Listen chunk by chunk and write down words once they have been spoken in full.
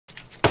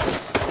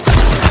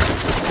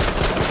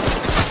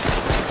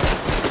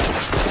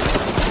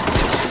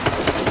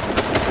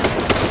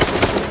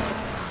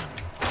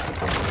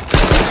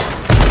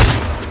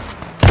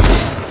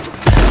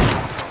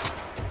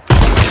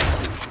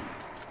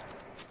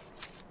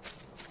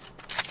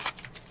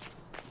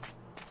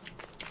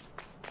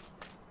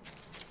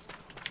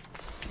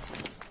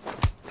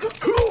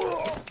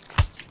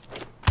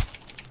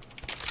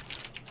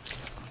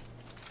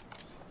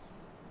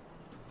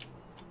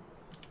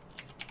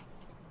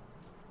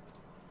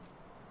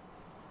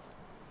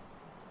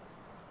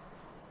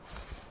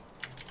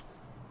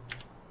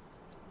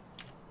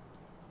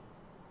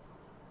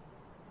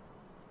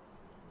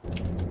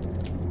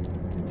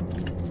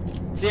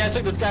I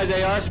took this guy's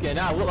AR skin.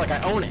 Now I look like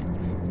I own it.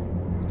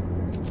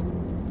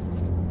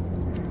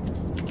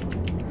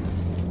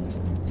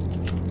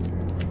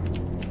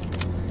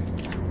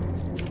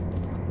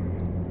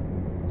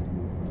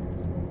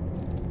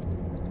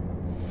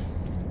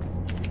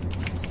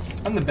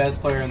 I'm the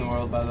best player in the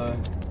world, by the way.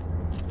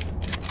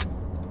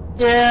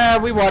 Yeah,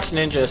 we watch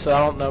Ninja, so I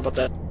don't know about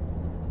that.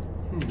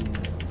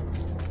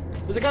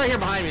 There's a guy here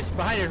behind me.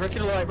 Behind you, right to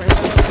the light, right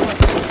here.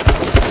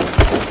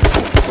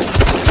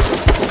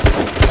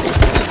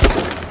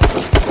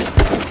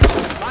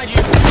 Behind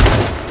you.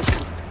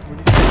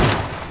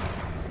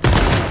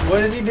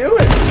 What is he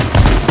doing?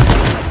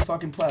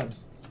 Fucking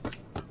plebs.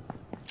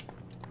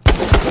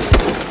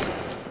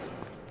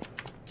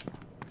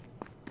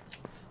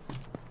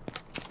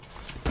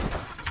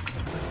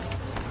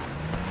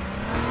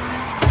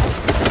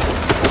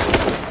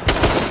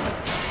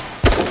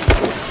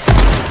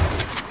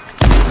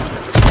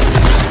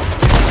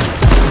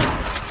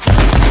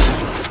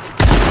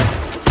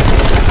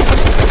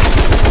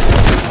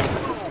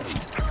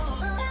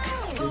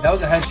 That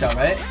was a headshot,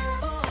 right?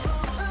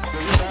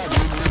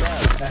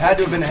 That had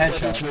to have been a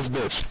headshot.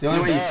 It's the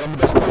only way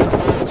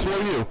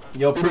you...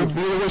 Yo, proof.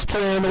 You're the worst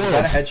player in the world.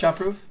 Was that a headshot,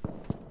 proof?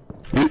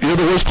 You're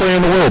the worst player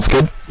in the world,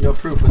 kid. Yo,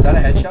 proof. Was that a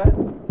headshot?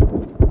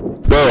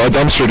 Bro, I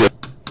dumpstered it.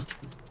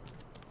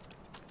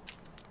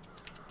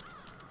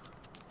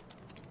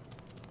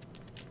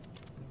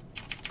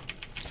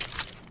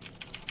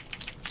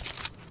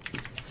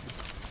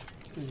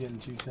 He's getting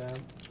 2-tab.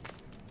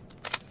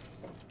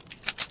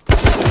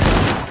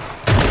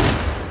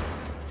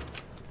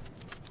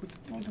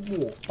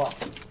 What?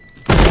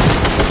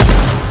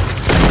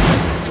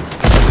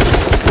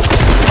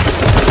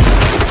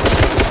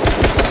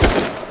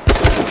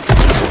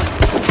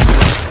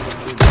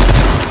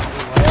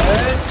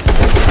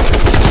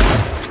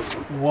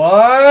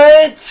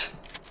 What?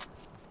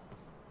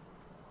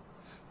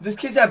 This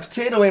kid's at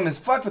potato aim as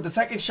fuck, but the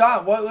second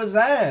shot, what was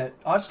that?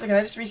 Honestly, can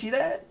I just re-see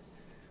that?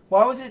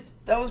 Why was it?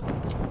 That was...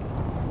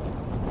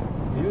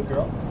 You,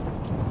 girl.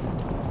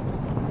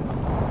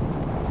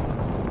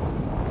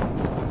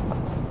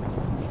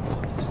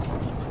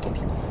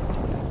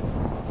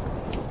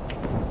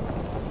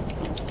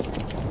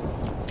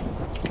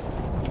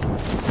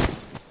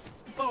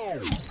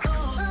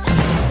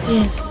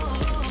 Yeah.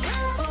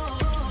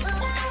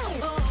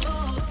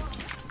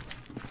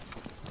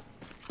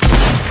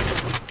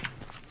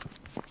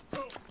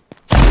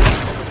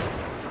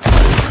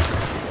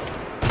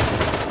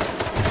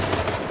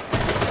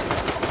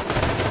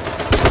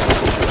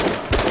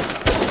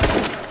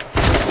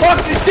 Fuck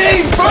this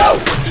game, bro!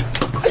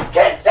 I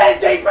can't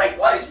stand days right.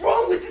 What is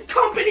wrong with this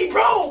company,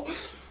 bro?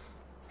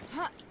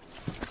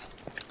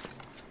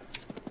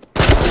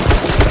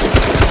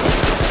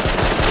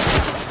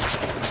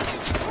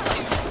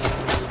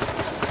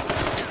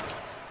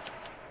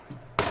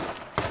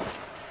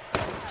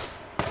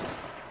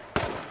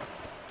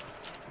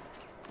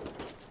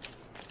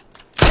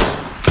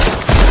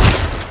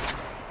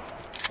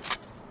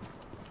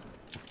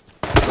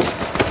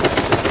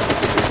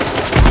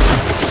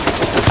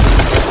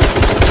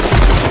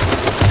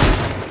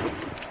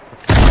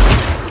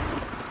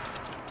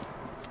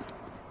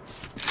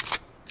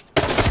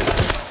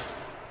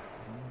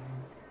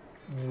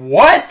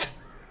 What?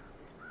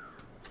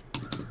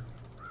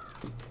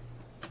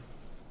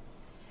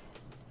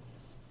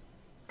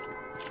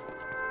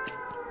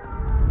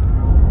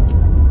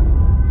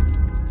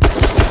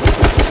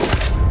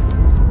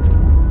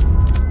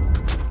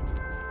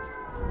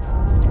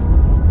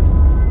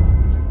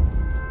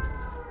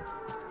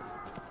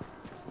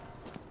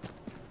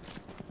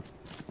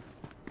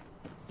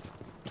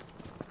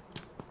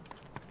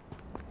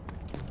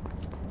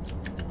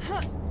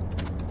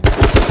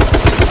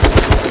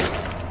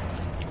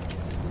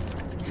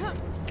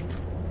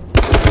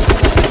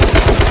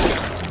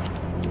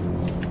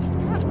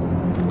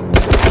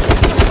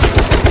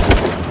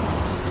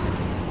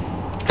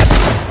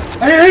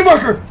 Hit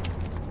marker!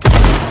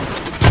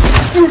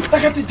 Dude,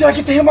 did I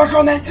get the hit marker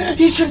on that?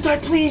 He should have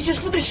died, please, just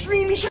for the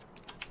stream. He should.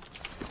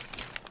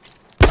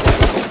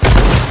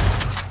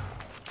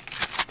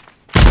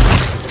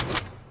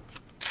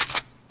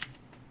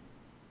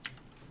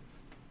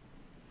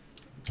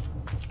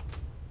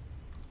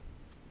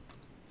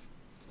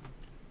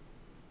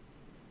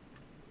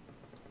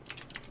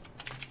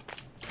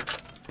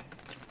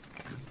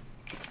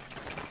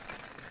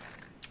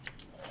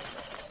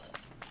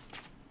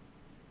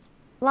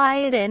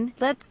 Lyndon,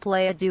 let's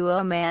play a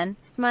duo, man.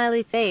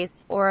 Smiley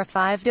face, or a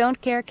 5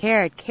 don't care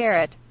carrot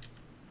carrot.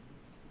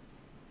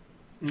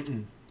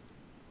 Mm-mm.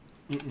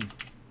 Mm-mm.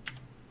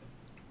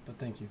 But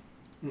thank you.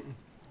 Mm-mm.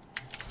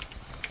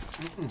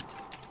 Mm-mm.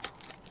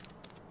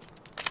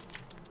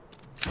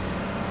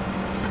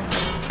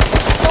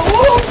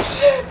 Oh,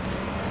 shit!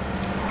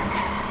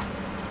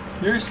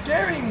 You're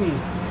scaring me!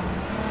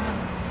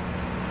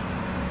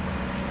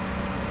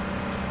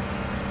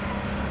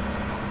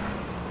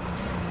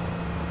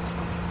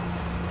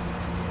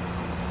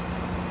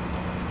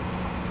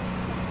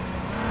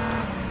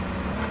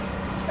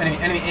 Enemy,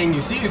 enemy, and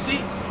you see?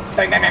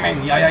 Bang, bang, bang,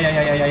 bang.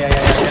 Yeah.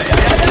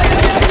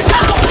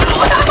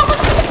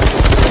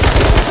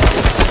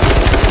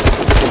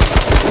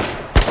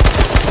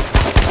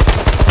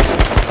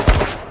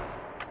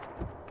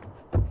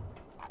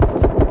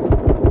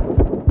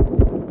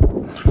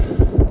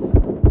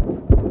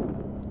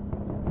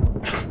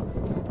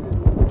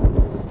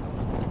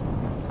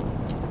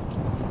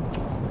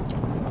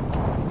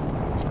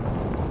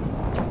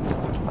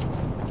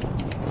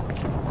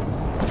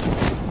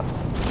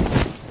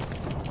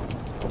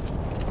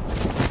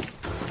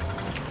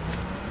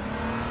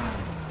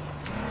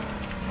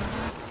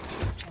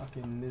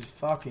 This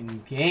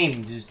fucking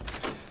game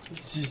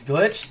it's just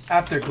glitch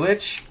after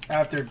glitch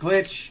after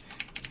glitch.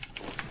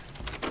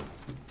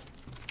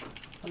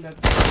 I'm dead.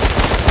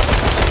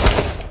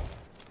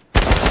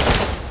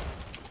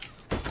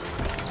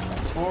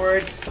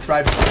 Forward,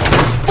 try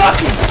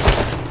fucking